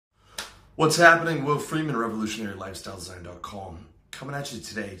What's happening? Will Freeman, RevolutionaryLifestyleDesign.com, coming at you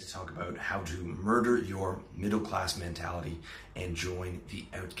today to talk about how to murder your middle class mentality and join the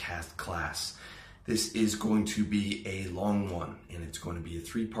outcast class. This is going to be a long one, and it's going to be a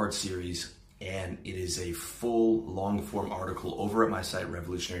three-part series, and it is a full long-form article over at my site,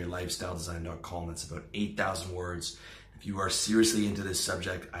 RevolutionaryLifestyleDesign.com. It's about 8,000 words. If you are seriously into this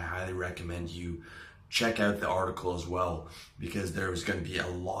subject, I highly recommend you check out the article as well, because there is going to be a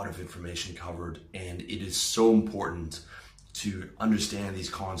lot of information covered, and it is so important to understand these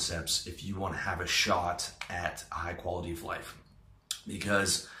concepts if you want to have a shot at a high quality of life.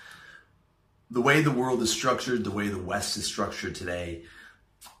 Because the way the world is structured, the way the West is structured today,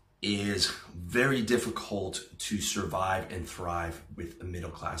 is very difficult to survive and thrive with a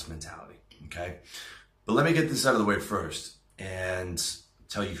middle class mentality, okay? But let me get this out of the way first and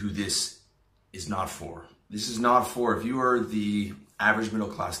tell you who this is not for. This is not for if you are the average middle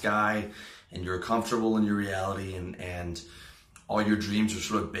class guy and you're comfortable in your reality and all your dreams are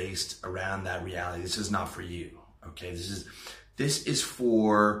sort of based around that reality. This is not for you, okay? This is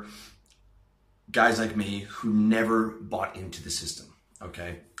for guys like me who never bought into the system,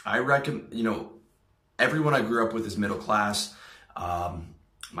 okay? I reckon, everyone I grew up with is middle class.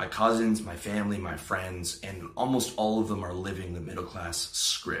 My cousins, my family, my friends, and almost all of them are living the middle class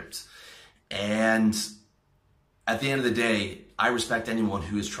script. And at the end of the day, I respect anyone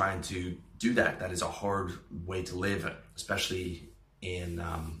who is trying to do that. That is a hard way to live, especially in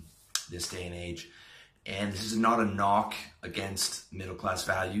this day and age. And this is not a knock against middle class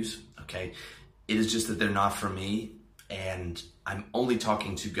values, okay? It is just that they're not for me, and I'm only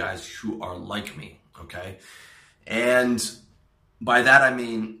talking to guys who are like me, okay? And by that I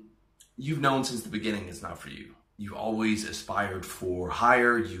mean, you've known since the beginning it's not for you. You always aspired for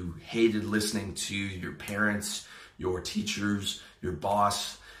higher. You hated listening to your parents, your teachers, your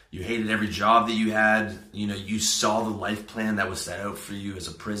boss. You hated every job that you had. You saw the life plan that was set out for you as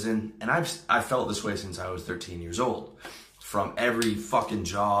a prison. And I felt this way since I was 13 years old. From every fucking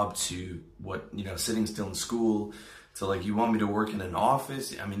job to sitting still in school to you want me to work in an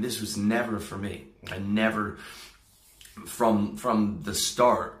office. I mean, this was never for me. I never, from the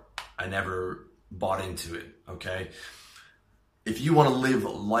start, I never bought into it, okay? If you want to live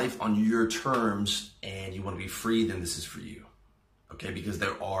life on your terms and you want to be free, then this is for you, okay? Because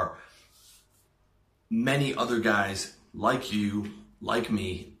there are many other guys like you, like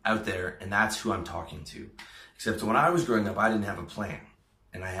me, out there, and that's who I'm talking to. Except when I was growing up, I didn't have a plan,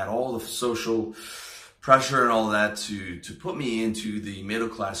 and I had all the social pressure and all that to put me into the middle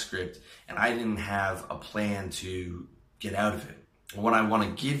class script, and I didn't have a plan to get out of it. And what I want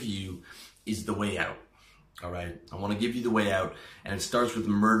to give you is the way out, all right? I want to give you the way out, and it starts with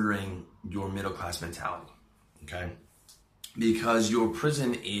murdering your middle class mentality, okay? Because your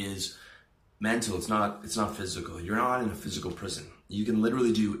prison is mental, it's not physical. You're not in a physical prison. You can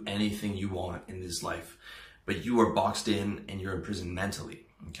literally do anything you want in this life, but you are boxed in and you're in prison mentally,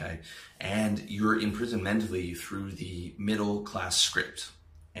 okay? And you're in prison mentally through the middle class script.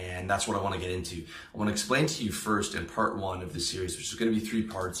 And that's what I want to get into. I want to explain to you first in part one of this series, which is going to be 3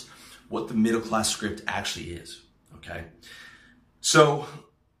 parts, what the middle class script actually is, okay? So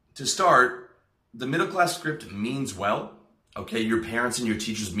to start, the middle class script means well, okay? Your parents and your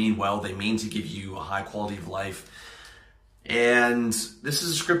teachers mean well. They mean to give you a high quality of life. And this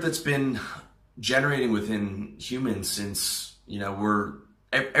is a script that's been generating within humans since,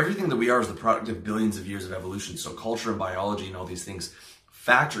 everything that we are is the product of billions of years of evolution. So culture and biology and all these things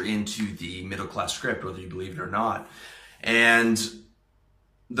factor into the middle class script, whether you believe it or not. And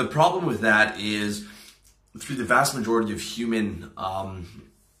the problem with that is, through the vast majority of human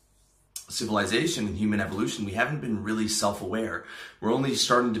civilization and human evolution, we haven't been really self-aware. We're only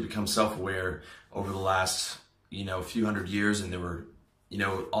starting to become self-aware over the last, few hundred years, and there were,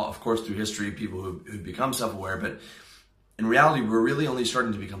 of course, through history, people who've become self-aware, but in reality, we're really only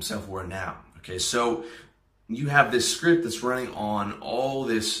starting to become self-aware now, okay? So you have this script that's running on all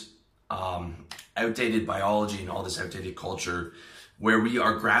this outdated biology and all this outdated culture, where we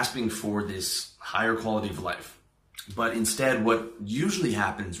are grasping for this higher quality of life. But instead, what usually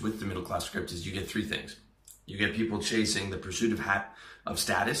happens with the middle class script is you get 3 things. You get people chasing the pursuit of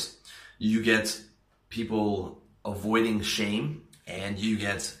status, you get people avoiding shame, and you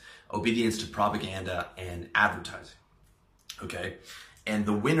get obedience to propaganda and advertising, okay? And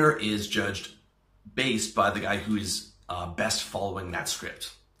the winner is judged based by the guy who is best following that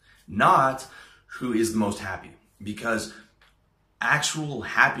script, not who is the most happy. Because actual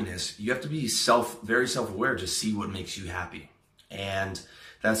happiness, you have to be very self-aware to see what makes you happy. And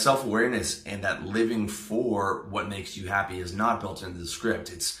that self-awareness and that living for what makes you happy is not built into the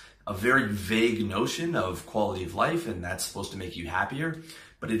script. It's a very vague notion of quality of life, and that's supposed to make you happier,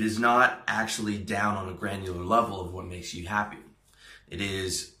 but it is not actually down on a granular level of what makes you happy. It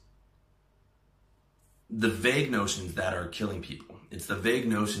is the vague notions that are killing people. It's the vague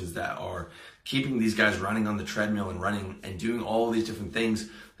notions that are keeping these guys running on the treadmill and running and doing all these different things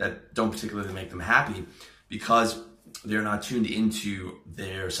that don't particularly make them happy because they're not tuned into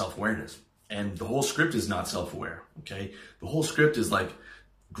their self-awareness. And the whole script is not self-aware, okay? The whole script is like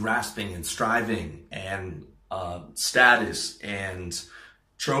grasping and striving and status and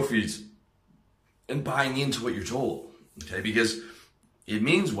trophies and buying into what you're told, okay? Because it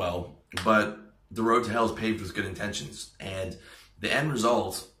means well, but the road to hell is paved with good intentions. And the end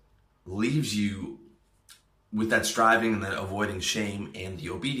result leaves you with that striving and that avoiding shame and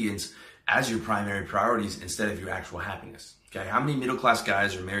the obedience as your primary priorities instead of your actual happiness. Okay, how many middle-class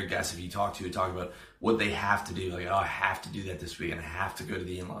guys or married guys have you talked to talk about what they have to do? Like, oh, I have to do that this week, and I have to go to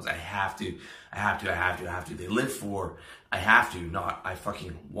the in-laws. I have to. They live for, I have to, not I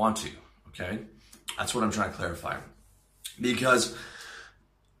fucking want to, okay? That's what I'm trying to clarify. Because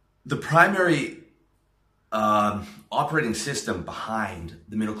the primary operating system behind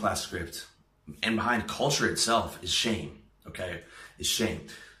the middle-class script and behind culture itself is shame, okay? Is shame.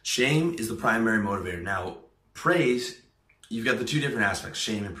 Shame is the primary motivator. Now, praise, you've got the two different aspects,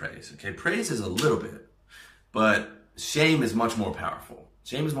 shame and praise, okay? Praise is a little bit, but shame is much more powerful.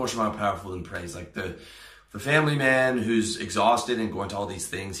 Shame is much more powerful than praise. Like the family man who's exhausted and going to all these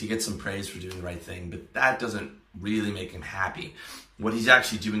things, he gets some praise for doing the right thing, but that doesn't really make him happy. What he's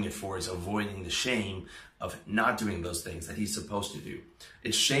actually doing it for is avoiding the shame of not doing those things that he's supposed to do.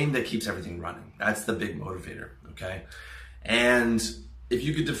 It's shame that keeps everything running. That's the big motivator, okay? And if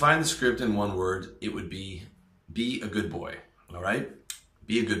you could define the script in one word, it would be a good boy, all right?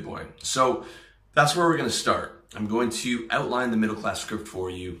 Be a good boy. So that's where we're gonna start. I'm going to outline the middle class script for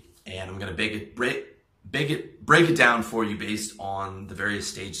you, and I'm gonna break it down for you based on the various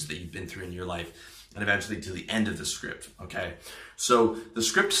stages that you've been through in your life, and eventually to the end of the script, okay? So the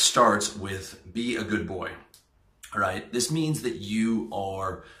script starts with be a good boy, all right? This means that you've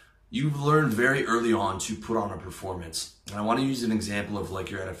learned very early on to put on a performance. And I want to use an example of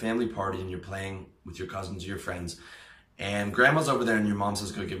like you're at a family party and you're playing with your cousins or your friends, and grandma's over there and your mom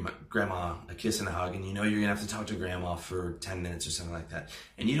says, go give grandma a kiss and a hug, and you know you're gonna have to talk to grandma for 10 minutes or something like that.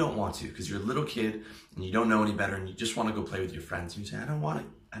 And you don't want to because you're a little kid and you don't know any better and you just want to go play with your friends. And you say, I don't want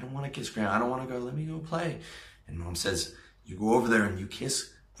to kiss grandma. I don't want to go, let me go play. And mom says, you go over there and you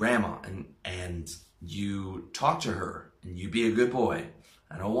kiss grandma and you talk to her and you be a good boy.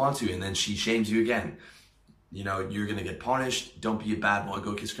 I don't want to. And then she shames you again. You know, you're going to get punished. Don't be a bad boy.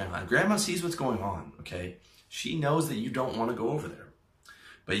 Go kiss grandma. And grandma sees what's going on, okay? She knows that you don't want to go over there.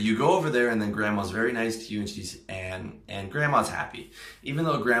 But you go over there and then grandma's very nice to you and grandma's happy. Even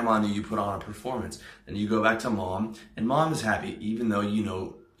though grandma knew you put on a performance. Then you go back to mom and mom is happy even though you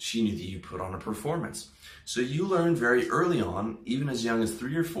know she knew that you put on a performance. So you learn very early on, even as young as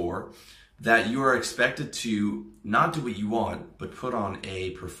 3 or 4, that you are expected to not do what you want, but put on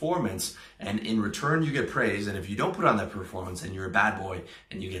a performance, and in return you get praise, and if you don't put on that performance, then you're a bad boy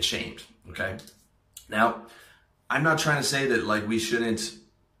and you get shamed, okay? Now, I'm not trying to say that like we shouldn't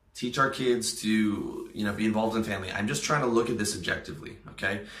teach our kids to, you know, be involved in family. I'm just trying to look at this objectively,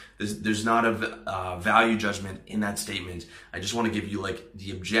 okay? There's not a value judgment in that statement. I just want to give you like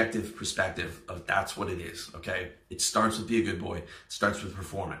the objective perspective of that's what it is, okay? It starts with be a good boy. It starts with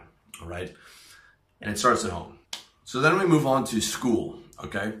performing, all right? And it starts at home. So then we move on to school,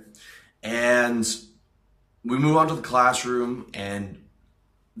 okay? And we move on to the classroom, and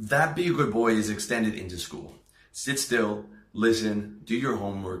that be a good boy is extended into school. Sit still, listen, do your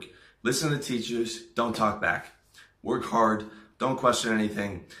homework, listen to teachers, don't talk back. Work hard, don't question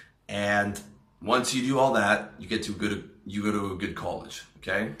anything, and once you do all that, you go to a good college,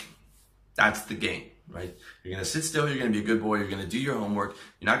 okay? That's the game, right? You're gonna sit still, you're gonna be a good boy, you're gonna do your homework,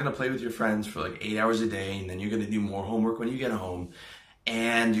 you're not gonna play with your friends for like 8 hours a day, and then you're gonna do more homework when you get home,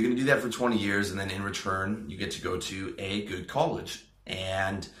 and you're gonna do that for 20 years, and then in return, you get to go to a good college,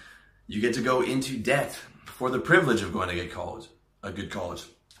 and you get to go into debt for the privilege of going to a good college.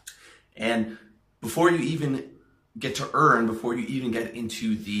 And before you even get to earn, before you even get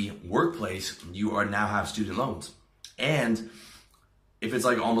into the workplace, you now have student loans. And if it's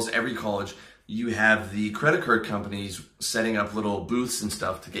like almost every college, you have the credit card companies setting up little booths and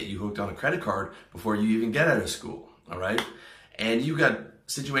stuff to get you hooked on a credit card before you even get out of school, all right? And you got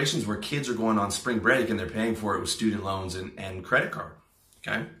situations where kids are going on spring break and they're paying for it with student loans and credit card,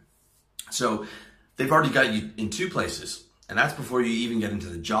 okay? So they've already got you in 2 places, and that's before you even get into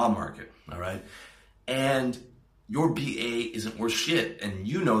the job market, all right? And your BA isn't worth shit. And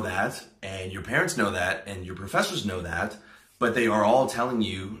you know that, and your parents know that, and your professors know that, but they are all telling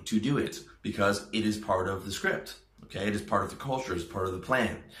you to do it because it is part of the script. Okay, it is part of the culture, it's part of the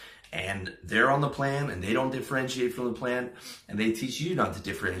plan. And they're on the plan and they don't differentiate from the plan, and they teach you not to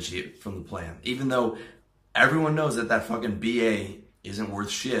differentiate from the plan. Even though everyone knows that that fucking BA isn't worth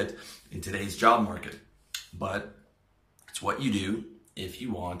shit in today's job market. But it's what you do if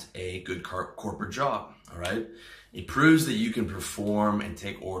you want a good corporate job, all right? It proves that you can perform and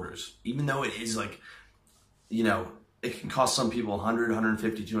take orders. Even though it is like, you know, it can cost some people $100,000,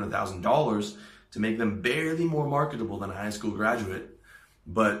 $150,000, $200,000 to make them barely more marketable than a high school graduate.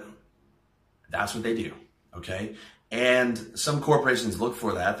 But that's what they do, okay? And some corporations look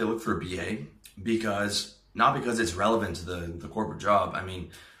for that. They look for a BA because, not because it's relevant to the corporate job. I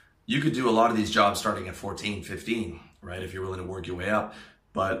mean, you could do a lot of these jobs starting at 14, 15, right? If you're willing to work your way up.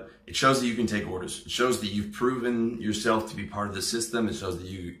 But it shows that you can take orders. It shows that you've proven yourself to be part of the system. It shows that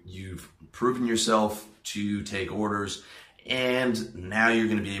you've proven yourself to take orders. And now you're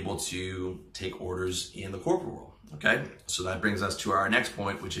going to be able to take orders in the corporate world, okay? So that brings us to our next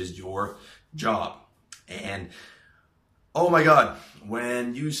point, which is your job. And oh my God,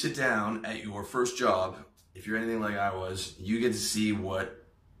 when you sit down at your first job, if you're anything like I was, you get to see what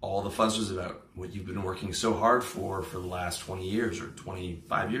all the fuss was about, what you've been working so hard for the last 20 years or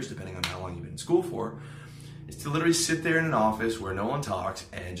 25 years, depending on how long you've been in school for, is to literally sit there in an office where no one talked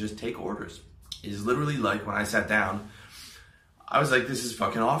and just take orders. It is literally like when I sat down, I was like, this is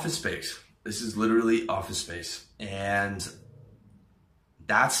fucking office space. This is literally office space. And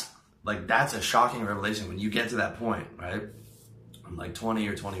that's a shocking revelation when you get to that point, right? I'm like 20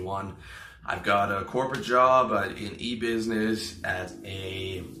 or 21. I've got a corporate job in e-business at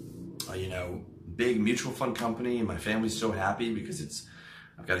a big mutual fund company. My family's so happy because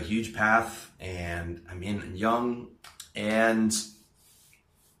I've got a huge path and I'm young. And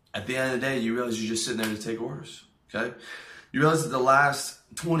at the end of the day, you realize you're just sitting there to take orders, okay? You realize that the last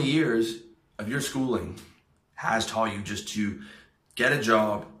 20 years of your schooling has taught you just to get a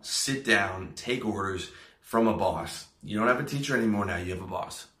job, sit down, take orders from a boss. You don't have a teacher anymore now, you have a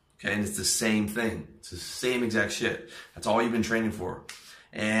boss. Okay, and it's the same thing. It's the same exact shit. That's all you've been training for.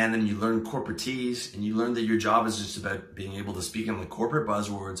 And then you learn corporatese, and you learn that your job is just about being able to speak in the corporate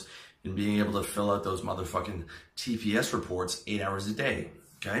buzzwords and being able to fill out those motherfucking TPS reports 8 hours a day,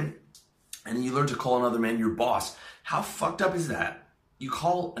 okay? And then you learn to call another man your boss. How fucked up is that? You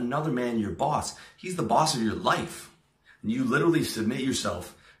call another man your boss. He's the boss of your life. And you literally submit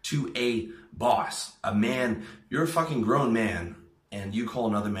yourself to a boss, a man. You're a fucking grown man, and you call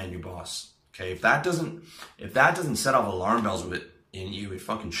another man your boss. Okay, if that doesn't set off alarm bells in you, it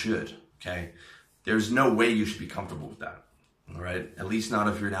fucking should. Okay, there's no way you should be comfortable with that. All right, at least not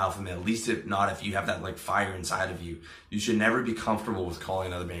if you're an alpha male. At least not if you have that like fire inside of you. You should never be comfortable with calling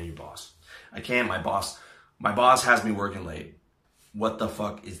another man your boss. I can't. My boss has me working late. What the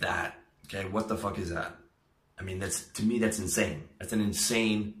fuck is that? Okay, what the fuck is that? I mean, to me, that's insane. That's an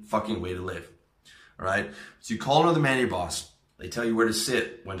insane fucking way to live. All right, so you call another man your boss. They tell you where to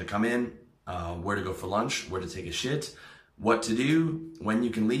sit, when to come in, where to go for lunch, where to take a shit, what to do, when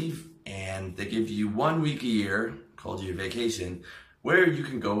you can leave, and they give you 1 week a year, called your vacation, where you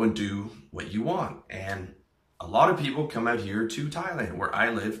can go and do what you want. And a lot of people come out here to Thailand, where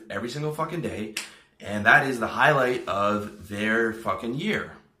I live every single fucking day, and that is the highlight of their fucking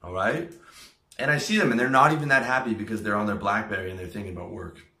year, all right? And I see them, and they're not even that happy because they're on their BlackBerry and they're thinking about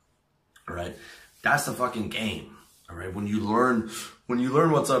work, all right? That's the fucking game. All right, when you learn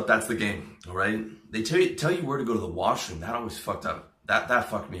what's up, that's the game. All right, they tell you where to go to the washroom. That always fucked up. That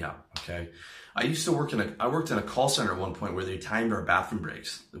fucked me up. Okay, I worked in a call center at one point where they timed our bathroom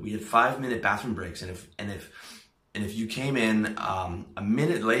breaks. We had 5-minute bathroom breaks, and if you came in a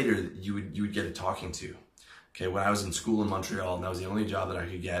minute later, you would get a talking to. Okay, when I was in school in Montreal, and that was the only job that I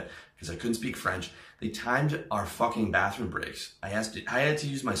could get because I couldn't speak French, they timed our fucking bathroom breaks. I had to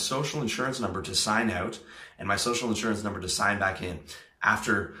use my social insurance number to sign out and my social insurance number to sign back in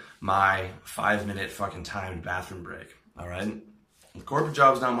after my 5-minute fucking timed bathroom break, all right? The corporate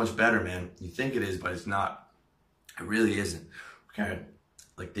job's not much better, man. You think it is, but it's not. It really isn't, okay?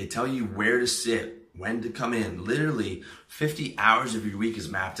 Like, they tell you where to sit, when to come in. Literally 50 hours of your week is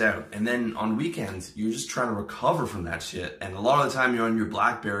mapped out. And then on weekends, you're just trying to recover from that shit. And a lot of the time you're on your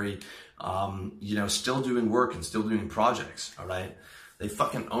BlackBerry, still doing work and still doing projects, all right? They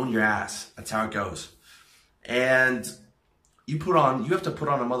fucking own your ass. That's how it goes. And you have to put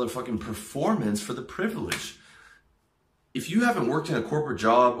on a motherfucking performance for the privilege. If you haven't worked in a corporate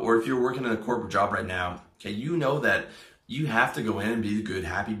job, or if you're working in a corporate job right now, okay, you know that You have to go in and be the good,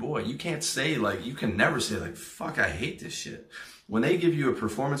 happy boy. You can't say like, you can never say like, fuck, I hate this shit. When they give you a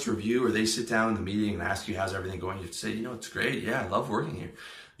performance review or they sit down in the meeting and ask you how's everything going, you have to say, you know, it's great. Yeah, I love working here.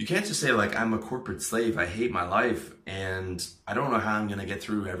 You can't just say like, I'm a corporate slave. I hate my life and I don't know how I'm going to get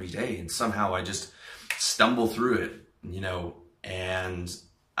through every day. And somehow I just stumble through it, you know, and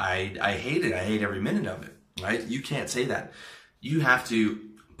I hate it. I hate every minute of it, right? You can't say that. You have to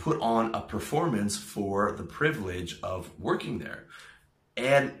put on a performance for the privilege of working there.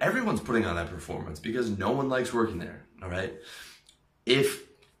 And everyone's putting on that performance because no one likes working there, all right? If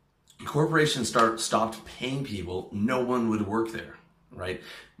corporations stopped paying people, no one would work there, right?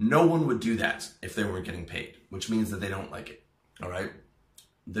 No one would do that if they weren't getting paid, which means that they don't like it, all right?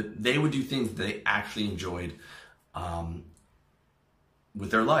 That they would do things that they actually enjoyed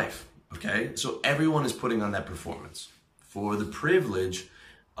with their life, okay? So everyone is putting on that performance for the privilege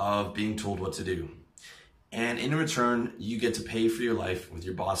of being told what to do. And in return, you get to pay for your life with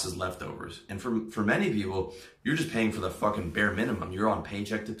your boss's leftovers. And for many people, you're just paying for the fucking bare minimum. You're on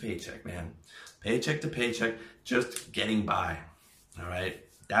paycheck to paycheck, man. Paycheck to paycheck, just getting by, all right?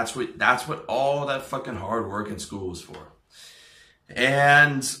 That's what all that fucking hard work in school is for.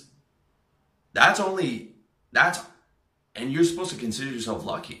 And and you're supposed to consider yourself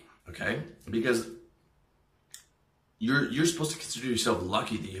lucky, okay? Because you're supposed to consider yourself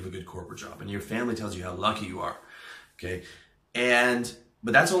lucky that you have a good corporate job and your family tells you how lucky you are, okay?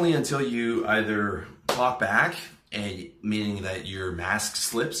 But that's only until you either talk back, meaning that your mask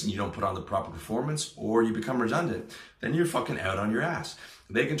slips and you don't put on the proper performance, or you become redundant. Then you're fucking out on your ass.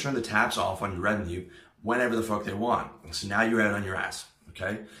 They can turn the taps off on your revenue whenever the fuck they want. So now you're out on your ass,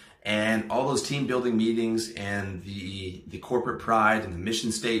 okay? And all those team building meetings and the corporate pride and the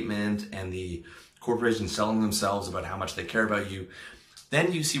mission statement and the corporations selling themselves about how much they care about you,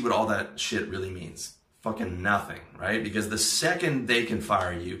 then you see what all that shit really means. Fucking nothing, right? Because the second they can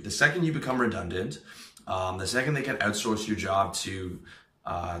fire you, the second you become redundant, the second they can outsource your job to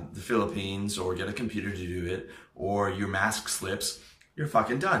the Philippines or get a computer to do it, or your mask slips, you're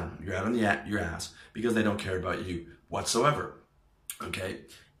fucking done. You're out on your ass because they don't care about you whatsoever, okay?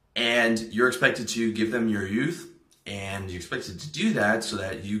 And you're expected to give them your youth, and you're expected to do that so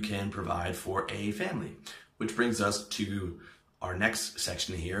that you can provide for a family, which brings us to our next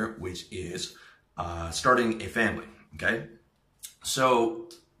section here, which is starting a family, okay? So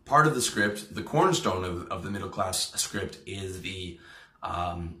part of the script, the cornerstone of the middle class script is the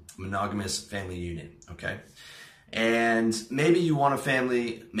monogamous family union, okay? And maybe you want a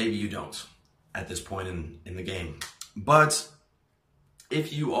family, maybe you don't at this point in the game. But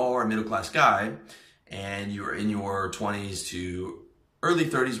if you are a middle class guy and you're in your 20s to early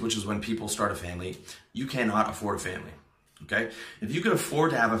 30s, which is when people start a family, you cannot afford a family, okay? If you could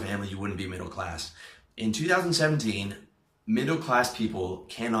afford to have a family, you wouldn't be middle class. In 2017, middle class people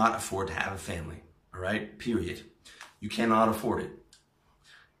cannot afford to have a family, all right? Period. You cannot afford it.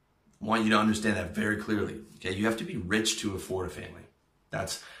 I want you to understand that very clearly, okay? You have to be rich to afford a family.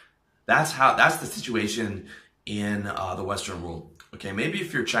 That's the situation in the Western world. Okay, maybe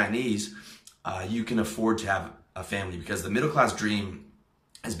if you're Chinese, you can afford to have a family because the middle class dream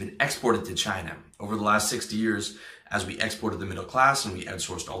has been exported to China. Over the last 60 years, as we exported the middle class and we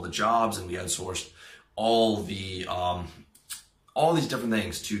outsourced all the jobs and we outsourced all these different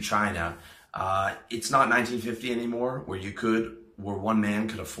things to China, it's not 1950 anymore where one man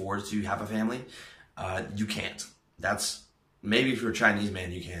could afford to have a family. You can't. That's maybe if you're a Chinese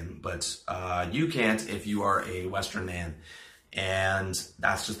man, you can, but you can't if you are a Western man. And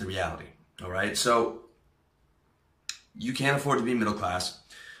that's just the reality, all right? So you can't afford to be middle class,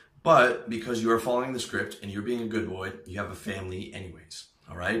 but because you are following the script and you're being a good boy, you have a family anyways,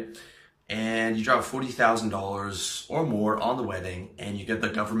 all right? And you drop $40,000 or more on the wedding and you get the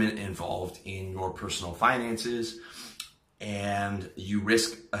government involved in your personal finances, and you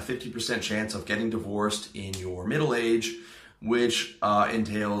risk a 50% chance of getting divorced in your middle age, which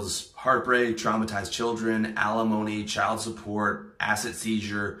entails heartbreak, traumatized children, alimony, child support, asset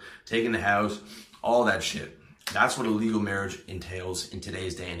seizure, taking the house, all that shit. That's what a legal marriage entails in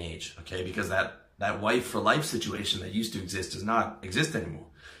today's day and age, okay? Because that wife for life situation that used to exist does not exist anymore.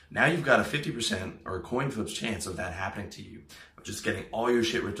 Now you've got a 50% or a coin flip's chance of that happening to you, of just getting all your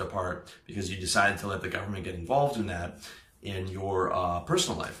shit ripped apart because you decided to let the government get involved in that in your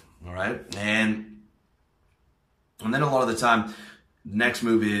personal life, all right? And then a lot of the time, the next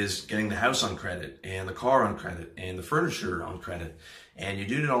move is getting the house on credit and the car on credit and the furniture on credit. And you're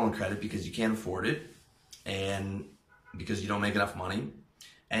doing it all on credit because you can't afford it and because you don't make enough money.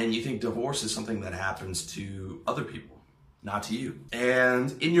 And you think divorce is something that happens to other people, not to you.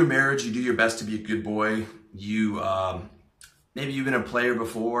 And in your marriage, you do your best to be a good boy. You maybe you've been a player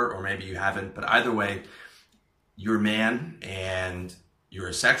before, or maybe you haven't, but either way, you're a man and you're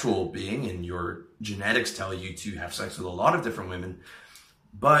a sexual being and your genetics tell you to have sex with a lot of different women,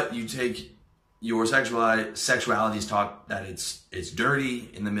 but you take your sexuality is taught that it's dirty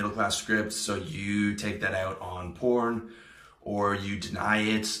in the middle class script, so you take that out on porn, or you deny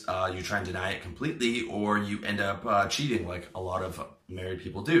it, you try and deny it completely, or you end up cheating like a lot of married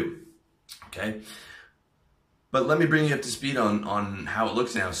people do, okay? But let me bring you up to speed on how it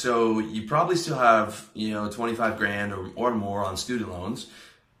looks now. So you probably still have, 25 grand or more on student loans.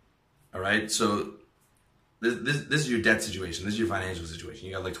 All right. So this is your debt situation. This is your financial situation.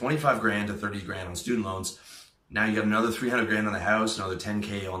 You got like 25 grand to 30 grand on student loans. Now you got another 300 grand on the house, another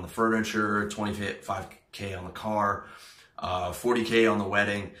 10K on the furniture, 25K on the car, 40K on the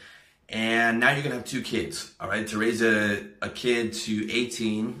wedding. And now you're going to have 2 kids. All right. To raise a kid to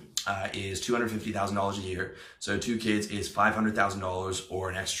 18, is $250,000 a year. So 2 kids is $500,000, or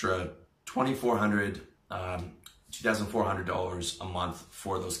an extra $2,400 a month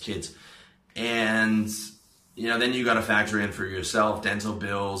for those kids. And, then you got to factor in for yourself, dental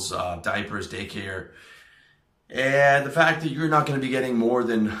bills, diapers, daycare. And the fact that you're not going to be getting more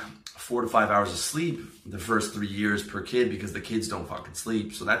than 4 to 5 hours of sleep the first 3 years per kid, because the kids don't fucking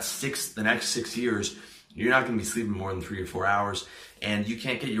sleep. So that's the next 6 years, you're not going to be sleeping more than 3 or 4 hours, and you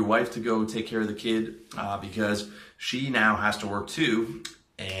can't get your wife to go take care of the kid because she now has to work too,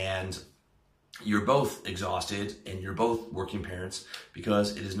 and you're both exhausted, and you're both working parents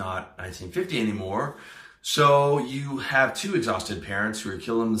because it is not 1950 anymore. So you have 2 exhausted parents who are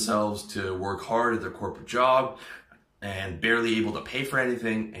killing themselves to work hard at their corporate job and barely able to pay for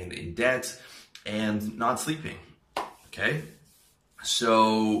anything, and in debt and not sleeping. Okay,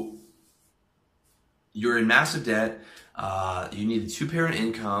 so you're in massive debt. You need a 2-parent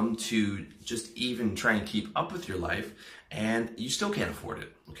income to just even try and keep up with your life, and you still can't afford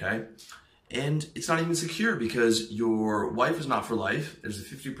it, okay? And it's not even secure because your wife is not for life. There's a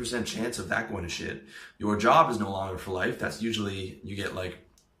 50% chance of that going to shit. Your job is no longer for life. That's usually, you get like,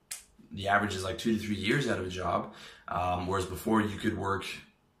 the average is like 2 to 3 years out of a job, whereas before you could work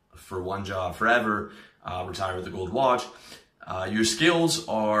for one job forever, retire with a gold watch. Your skills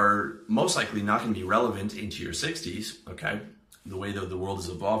are most likely not going to be relevant into your 60s, okay? The way that the world is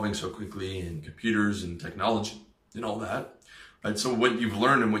evolving so quickly, and computers and technology and all that, right? So what you've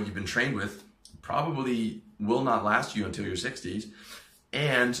learned and what you've been trained with probably will not last you until your 60s,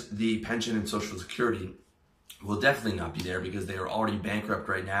 and the pension and Social Security will definitely not be there because they are already bankrupt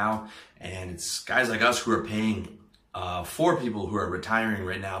right now, and it's guys like us who are paying for people who are retiring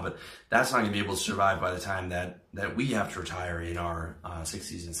right now, but that's not going to be able to survive by the time that we have to retire in our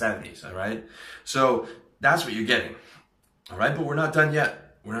 60s and 70s, all right? So that's what you're getting, all right? But we're not done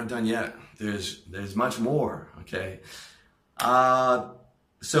yet. We're not done yet. There's much more, okay?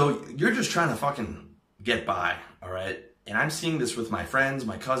 So you're just trying to fucking get by, all right? And I'm seeing this with my friends,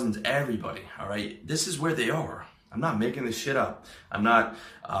 my cousins, everybody, all right? This is where they are. I'm not making this shit up. I'm not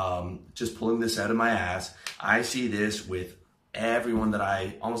just pulling this out of my ass. I see this with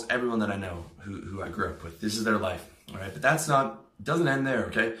almost everyone that I know who I grew up with. This is their life, all right? But doesn't end there,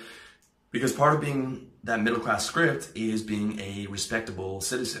 okay? Because part of being that middle class script is being a respectable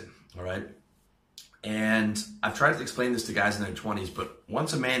citizen, all right? And I've tried to explain this to guys in their 20s, but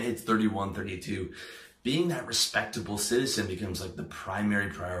once a man hits 31, 32, being that respectable citizen becomes like the primary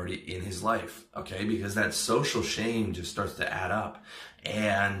priority in his life, okay? Because that social shame just starts to add up,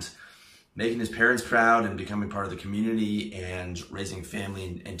 and making his parents proud and becoming part of the community and raising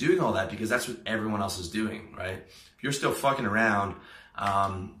family and doing all that, because that's what everyone else is doing, right? If you're still fucking around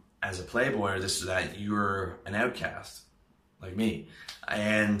as a playboy or this or that, you're an outcast like me.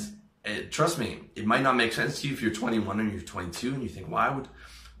 And trust me, it might not make sense to you if you're 21 and you're 22 and you think, why would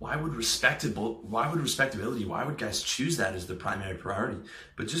respectability, why would guys choose that as the primary priority?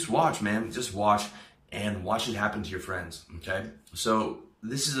 But just watch, man, just watch, and watch it happen to your friends, okay? So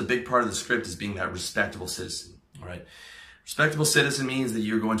this is a big part of the script, is being that respectable citizen, all right? Respectable citizen means that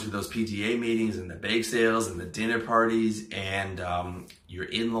you're going to those PTA meetings and the bake sales and the dinner parties and your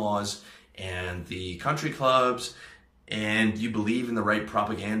in-laws and the country clubs, and you believe in the right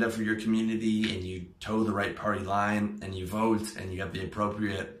propaganda for your community, and you toe the right party line, and you vote, and you have the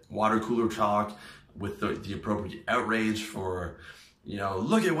appropriate water cooler talk with the appropriate outrage for,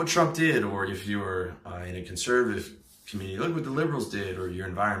 look at what Trump did, or if you're in a conservative community, look what the liberals did, or you're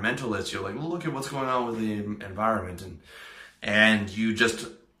environmentalist, you're like, well, look at what's going on with the environment, and you just,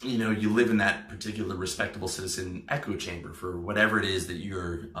 you live in that particular respectable citizen echo chamber for whatever it is that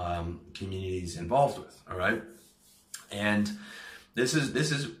your community is involved with, all right? And this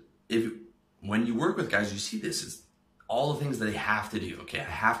is when you work with guys, you see this is all the things that I have to do. Okay, I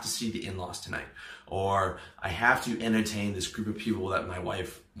have to see the in-laws tonight, or I have to entertain this group of people that my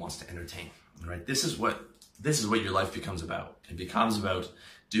wife wants to entertain. All right, this is what your life becomes about. It becomes about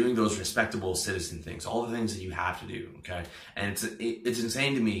doing those respectable citizen things, all the things that you have to do. Okay, and it's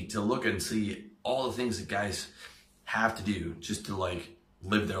insane to me to look and see all the things that guys have to do just to like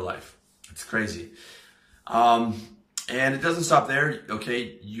live their life. It's crazy. And it doesn't stop there.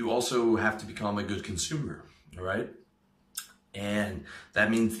 Okay, you also have to become a good consumer. All right. And that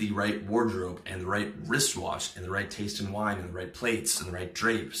means the right wardrobe and the right wristwatch and the right taste in wine and the right plates and the right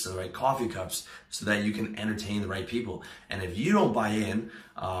drapes and the right coffee cups so that you can entertain the right people. And if you don't buy in,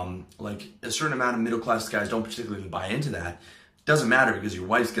 like a certain amount of middle-class guys don't particularly buy into that, it doesn't matter because your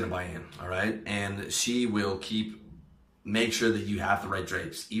wife's going to buy in, all right? And she will make sure that you have the right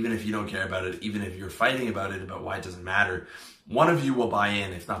drapes, even if you don't care about it, even if you're fighting about it, about why it doesn't matter. One of you will buy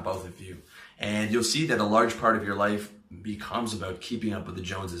in, if not both of you. And you'll see that a large part of your life becomes about keeping up with the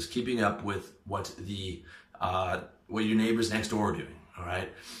Joneses, keeping up with what your neighbors next door are doing, all right?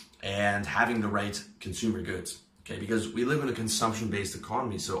 And having the right consumer goods, okay? Because we live in a consumption-based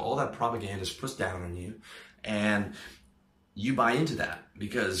economy, so all that propaganda is pushed down on you, and you buy into that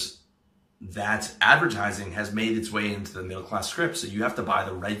because that advertising has made its way into the middle-class script. So you have to buy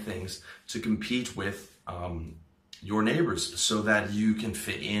the right things to compete with your neighbors so that you can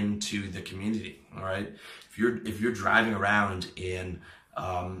fit into the community, all right? If you're driving around in a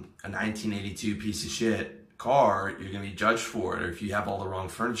 1982 piece of shit car, you're gonna be judged for it. Or if you have all the wrong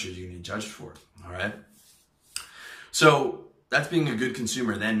furniture, you're gonna be judged for it, all right? So that's being a good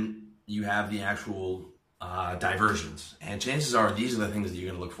consumer. Then you have the actual diversions. And chances are these are the things that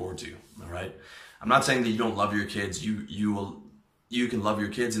you're gonna look forward to, all right? I'm not saying that you don't love your kids. You can love your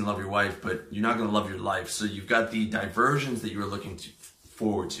kids and love your wife, but you're not gonna love your life. So you've got the diversions that you're looking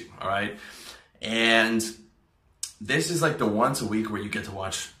forward to, all right? And this is like the once a week where you get to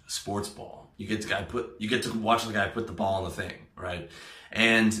watch sports ball. You get to watch the guy put the ball on the thing, right?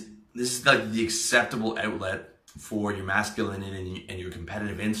 And this is like the acceptable outlet for your masculinity and your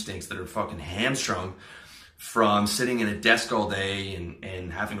competitive instincts that are fucking hamstrung from sitting in a desk all day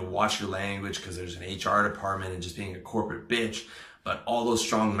and having to watch your language because there's an HR department and just being a corporate bitch. But all those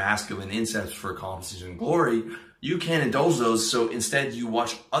strong masculine instincts for accomplishment and glory, you can't indulge those. So instead you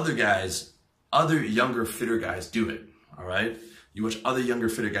watch other younger, fitter guys do it, all right? You watch other younger,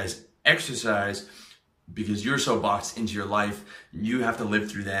 fitter guys exercise because you're so boxed into your life, you have to live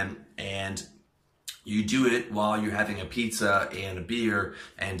through them, and you do it while you're having a pizza and a beer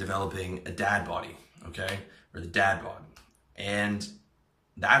and developing a dad body, okay? Or the dad bod. And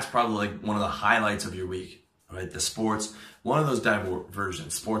that's probably like one of the highlights of your week, all right? The sports, one of those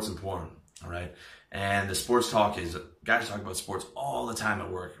diversions, sports and porn, all right? And the sports talk is, guys talk about sports all the time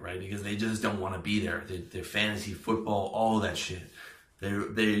at work, right? Because they just don't want to be there. They're fantasy football, all that shit.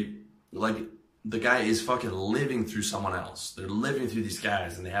 They like, the guy is fucking living through someone else. They're living through these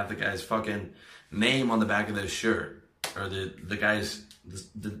guys, and they have the guy's fucking name on the back of their shirt. Or the guy's,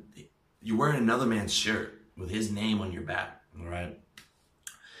 you're wearing another man's shirt with his name on your back, all right?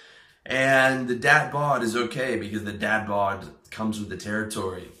 And the dad bod is okay because the dad bod comes with the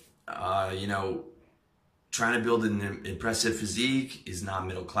territory. Trying to build an impressive physique is not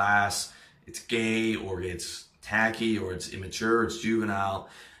middle class. It's gay, or it's tacky, or it's immature, it's juvenile.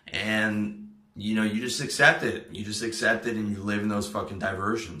 And, you just accept it. You just accept it and you live in those fucking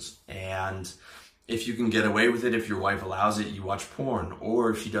diversions. And if you can get away with it, if your wife allows it, you watch porn. Or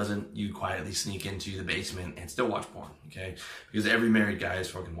if she doesn't, you quietly sneak into the basement and still watch porn, okay? Because every married guy is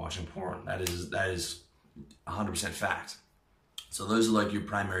fucking watching porn. That is 100% fact. So those are like your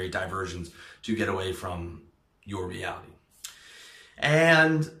primary diversions to get away from your reality.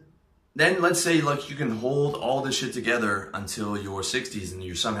 And then let's say like you can hold all this shit together until your 60s and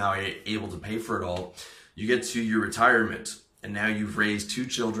you're somehow able to pay for it all. You get to your retirement and now you've raised 2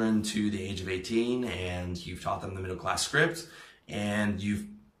 children to the age of 18 and you've taught them the middle class script and you've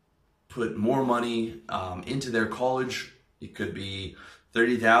put more money into their college. It could be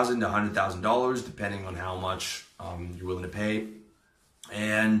 $30,000 to $100,000 depending on how much you're willing to pay.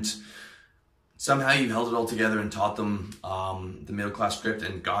 And somehow you held it all together and taught them the middle class script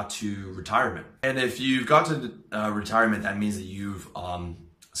and got to retirement. And if you've got to retirement, that means that you've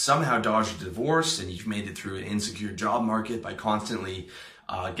somehow dodged a divorce and you've made it through an insecure job market by constantly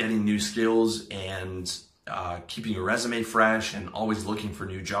getting new skills and keeping your resume fresh and always looking for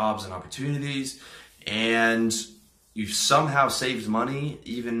new jobs and opportunities. And you've somehow saved money,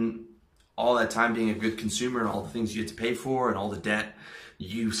 even all that time being a good consumer and all the things you had to pay for and all the debt.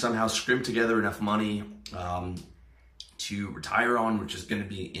 You somehow scrimp together enough money to retire on, which is going to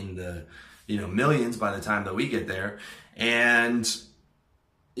be in the millions by the time that we get there. And,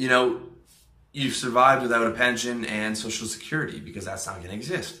 you've survived without a pension and Social Security because that's not going to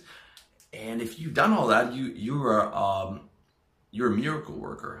exist. And if you've done all that, you're a miracle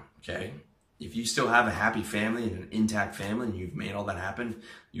worker, okay? If you still have a happy family and an intact family and you've made all that happen,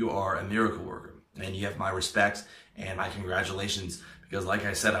 you are a miracle worker. And you have my respect and my congratulations, because like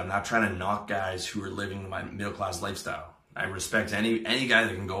I said, I'm not trying to knock guys who are living my middle class lifestyle. I respect any guy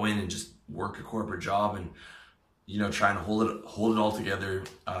that can go in and just work a corporate job and trying to hold it all together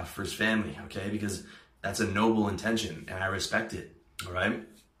for his family, okay? Because that's a noble intention and I respect it, all right?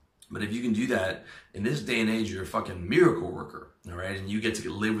 But if you can do that in this day and age, you're a fucking miracle worker, all right? And you get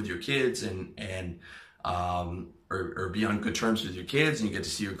to live with your kids or be on good terms with your kids, and you get to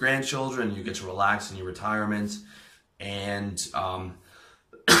see your grandchildren, and you get to relax in your retirement, and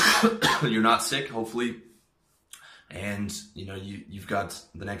you're not sick, hopefully, and you've got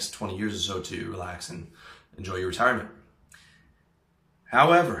the next 20 years or so to relax and enjoy your retirement.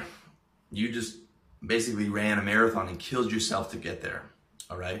 However, you just basically ran a marathon and killed yourself to get there,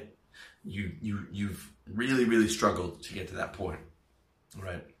 all right? You've really, really struggled to get to that point, all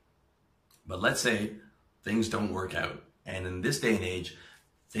right? But let's say things don't work out, and in this day and age,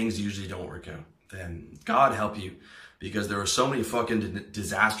 things usually don't work out. Then God help you, because there are so many fucking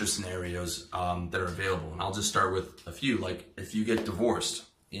disaster scenarios that are available. And I'll just start with a few. Like if you get divorced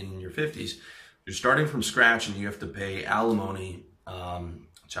in your 50s, you're starting from scratch and you have to pay alimony,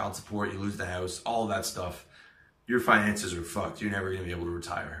 child support, you lose the house, all of that stuff. Your finances are fucked. You're never going to be able to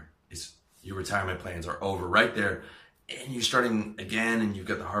retire. Your retirement plans are over right there. And you're starting again, and you've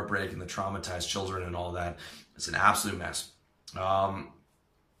got the heartbreak and the traumatized children and all that. It's an absolute mess.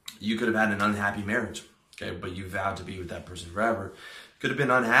 You could have had an unhappy marriage, okay, but you vowed to be with that person forever. Could have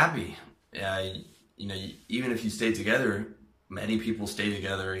been unhappy. Even if you stay together, many people stay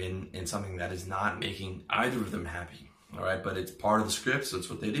together in something that is not making either of them happy, all right? But it's part of the script, so it's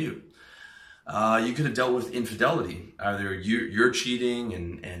what they do. You could have dealt with infidelity. Either you're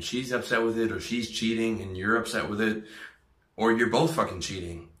cheating and she's upset with it, or she's cheating and you're upset with it, or you're both fucking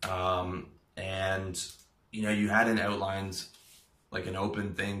cheating. And you hadn't outlined like an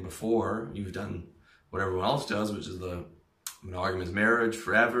open thing before. You've done what everyone else does, which is the monogamous marriage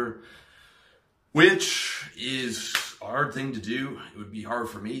forever, which is a hard thing to do. It would be hard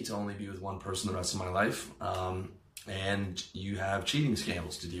for me to only be with one person the rest of my life. And you have cheating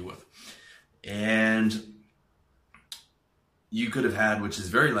scandals to deal with. And you could have had, which is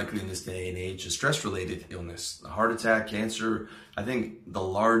very likely in this day and age, a stress-related illness, a heart attack, cancer. I think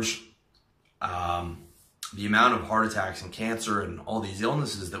the amount of heart attacks and cancer and all these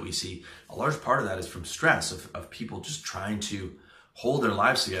illnesses that we see, a large part of that is from stress of people just trying to hold their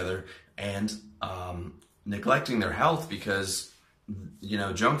lives together and neglecting their health because,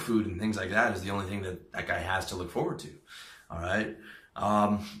 junk food and things like that is the only thing that guy has to look forward to. All right.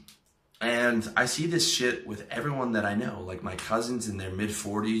 And I see this shit with everyone that I know, like my cousins in their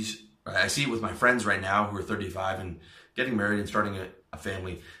mid-40s. I see it with my friends right now who are 35 and getting married and starting a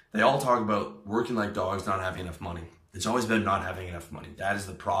family. They all talk about working like dogs, not having enough money. It's always been not having enough money. That is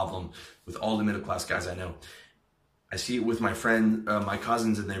the problem with all the middle-class guys I know. I see it with my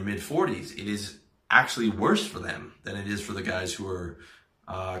cousins in their mid-40s. It is actually worse for them than it is for the guys who are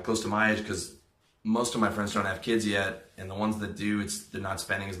close to my age, because most of my friends don't have kids yet, and the ones that do, they're not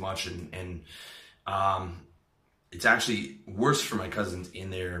spending as much, and it's actually worse for my cousins in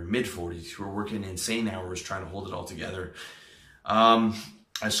their mid-40s who are working insane hours trying to hold it all together.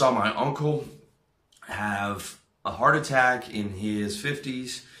 I saw my uncle have a heart attack in his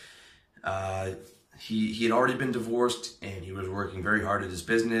 50s. He had already been divorced, and he was working very hard at his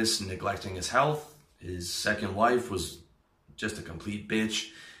business, neglecting his health. His second wife was just a complete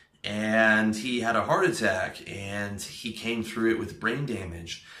bitch. And he had a heart attack, and he came through it with brain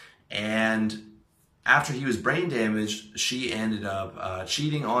damage. And after he was brain damaged, she ended up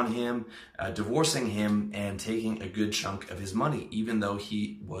cheating on him, divorcing him, and taking a good chunk of his money, even though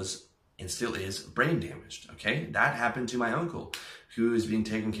he was and still is brain damaged. Okay, that happened to my uncle, who is being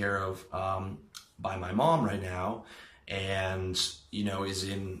taken care of by my mom right now, and is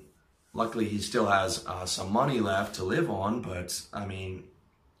in. Luckily, he still has some money left to live on, but I mean,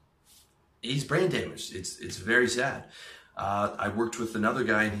 he's brain damaged. It's very sad. I worked with another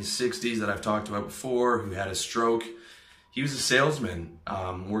guy in his 60s that I've talked about before who had a stroke. He was a salesman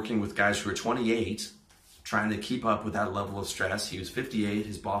working with guys who were 28, trying to keep up with that level of stress. He was 58.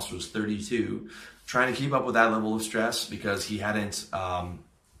 His boss was 32, trying to keep up with that level of stress because he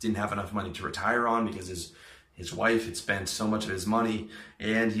didn't have enough money to retire on because his wife had spent so much of his money,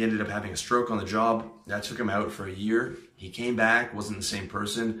 and he ended up having a stroke on the job. That took him out for a year. He came back, wasn't the same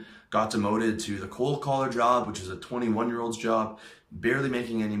person. got demoted to the cold collar job, which is a 21-year-old's job, barely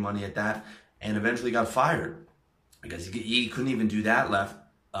making any money at that, and eventually got fired because he couldn't even do that left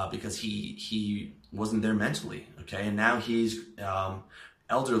because he wasn't there mentally, okay? And now he's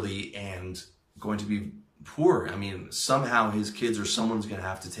elderly and going to be poor. I mean, somehow his kids or someone's going to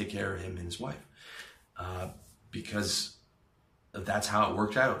have to take care of him and his wife because that's how it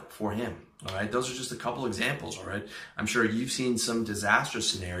worked out for him. All right, those are just a couple examples. All right, I'm sure you've seen some disastrous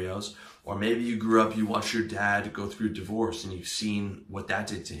scenarios, or maybe you grew up, you watched your dad go through divorce and you've seen what that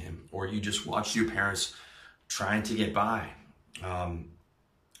did to him, or you just watched your parents trying to get by.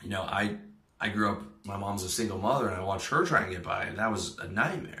 You know, I grew up, my mom's a single mother, and I watched her try and get by, and that was a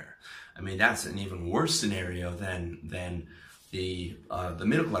nightmare. I mean, that's an even worse scenario than the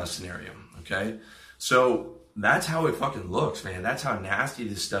middle class scenario. Okay, so that's how it fucking looks, man. That's how nasty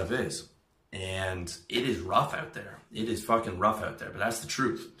this stuff is. And it is rough out there. It is fucking rough out there, but that's the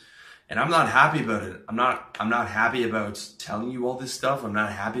truth. And I'm not happy about it. I'm not happy about telling you all this stuff. I'm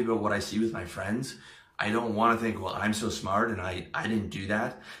not happy about what I see with my friends. I don't want to think, well, I'm so smart and I didn't do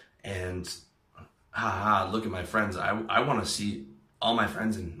that. And look at my friends. I want to see all my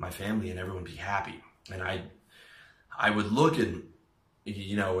friends and my family and everyone be happy. And I would look at,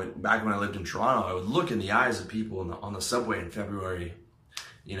 you know, back when I lived in Toronto, I would look in the eyes of people on the subway in February,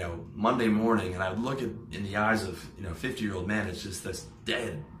 you know, Monday morning, and I would look in the eyes of, you know, 50-year-old men. It's just this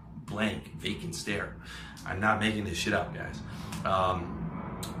dead, blank, vacant stare. I'm not making this shit up, guys.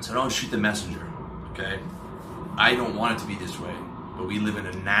 So don't shoot the messenger, okay? I don't want it to be this way, but we live in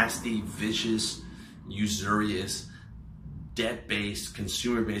a nasty, vicious, usurious, debt-based,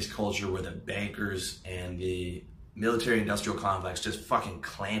 consumer-based culture where the bankers and the military-industrial complex just fucking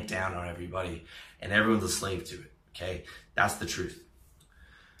clamp down on everybody, and everyone's a slave to it, okay? That's the truth.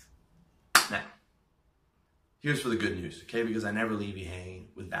 Now, here's for the good news, okay? Because I never leave you hanging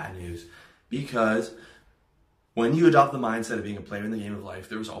with bad news. Because when you adopt the mindset of being a player in the game of life,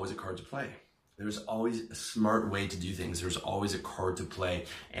 there was always a card to play. There's always a smart way to do things. There's always a card to play.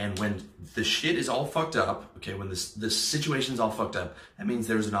 And when the shit is all fucked up, okay, when this situation's all fucked up, that means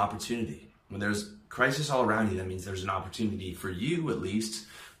there's an opportunity. When there's crisis all around you, that means there's an opportunity for you, at least,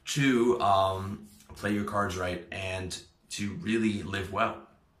 to play your cards right and to really live well.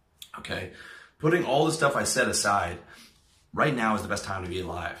 Okay, putting all the stuff I said aside, right now is the best time to be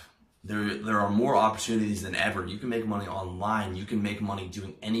alive. There are more opportunities than ever. You can make money online. You can make money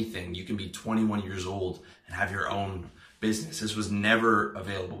doing anything. You can be 21 years old and have your own business. This was never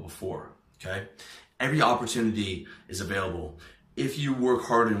available before, okay? Every opportunity is available. If you work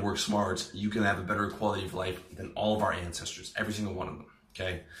hard and work smart, you can have a better quality of life than all of our ancestors, every single one of them,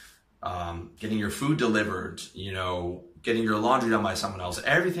 okay? Getting your food delivered, you know, getting your laundry done by someone else,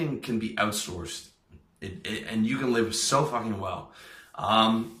 everything can be outsourced, and you can live so fucking well.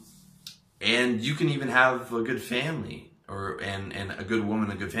 And you can even have a good family and a good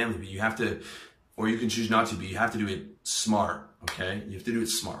woman, a good family, but you have to, or you can choose not to, but you have to do it smart, okay? You have to do it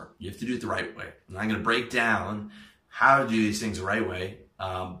smart. You have to do it the right way. And I'm going to break down how to do these things the right way,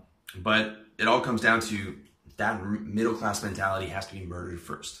 but it all comes down to that middle-class mentality has to be murdered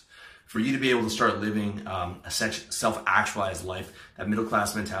first. For you to be able to start living a self-actualized life, that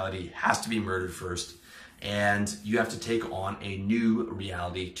middle-class mentality has to be murdered first, and you have to take on a new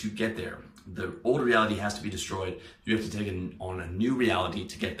reality to get there. The old reality has to be destroyed. You have to take on a new reality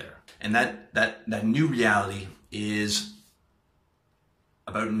to get there. And that new reality is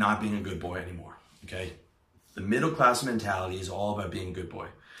about not being a good boy anymore, okay? The middle-class mentality is all about being a good boy.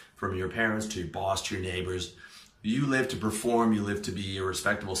 From your parents to your boss to your neighbors, you live to perform, you live to be a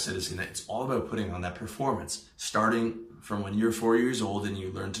respectable citizen. It's all about putting on that performance, starting from when you're 4 years old and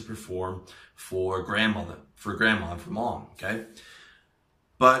you learn to perform for grandma, for mom, okay?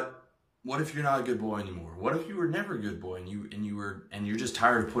 But what if you're not a good boy anymore? What if you were never a good boy and you're just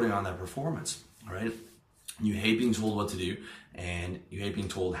tired of putting on that performance, all right? You hate being told what to do and you hate being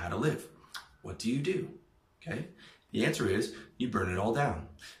told how to live. What do you do? Okay? The answer is you burn it all down.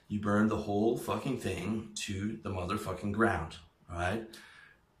 You burn the whole fucking thing to the motherfucking ground, all right?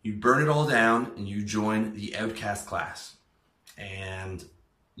 You burn it all down and you join the outcast class. And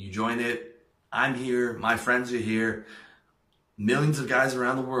you join it. I'm here. My friends are here. Millions of guys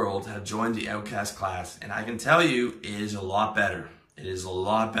around the world have joined the outcast class. And I can tell you, it is a lot better. It is a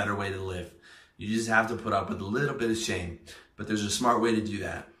lot better way to live. You just have to put up with a little bit of shame. But there's a smart way to do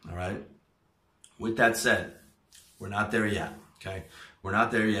that, all right? With that said, we're not there yet, okay? We're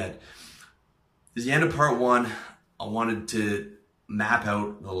not there yet. At the end of part one, I wanted to map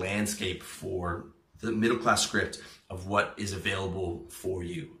out the landscape for the middle-class script of what is available for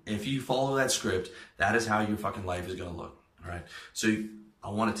you. If you follow that script, that is how your fucking life is gonna look, all right? So I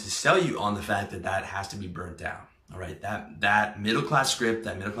wanted to sell you on the fact that that has to be burnt down. All right, that middle class script,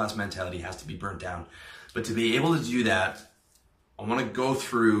 that middle class mentality has to be burnt down. But to be able to do that, I want to go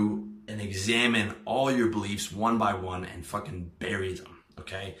through and examine all your beliefs one by one and fucking bury them,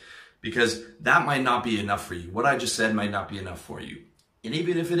 okay? Because that might not be enough for you. What I just said might not be enough for you. And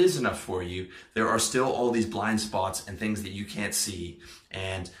even if it is enough for you, there are still all these blind spots and things that you can't see.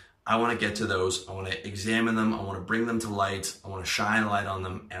 And I want to get to those. I want to examine them. I want to bring them to light. I want to shine a light on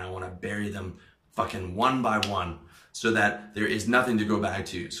them, and I want to bury them fucking one by one so that there is nothing to go back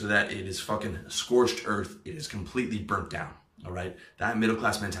to, so that it is fucking scorched earth. It is completely burnt down. All right. That middle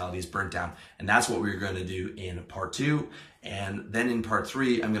class mentality is burnt down. And that's what we're going to do in part 2. And then in part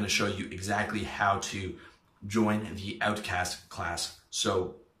 3, I'm going to show you exactly how to join the Outcast class.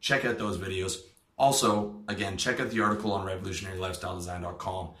 So check out those videos. Also, again, check out the article on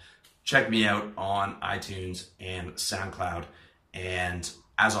revolutionarylifestyledesign.com. Check me out on iTunes and SoundCloud. And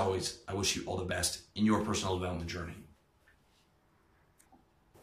as always, I wish you all the best in your personal development journey.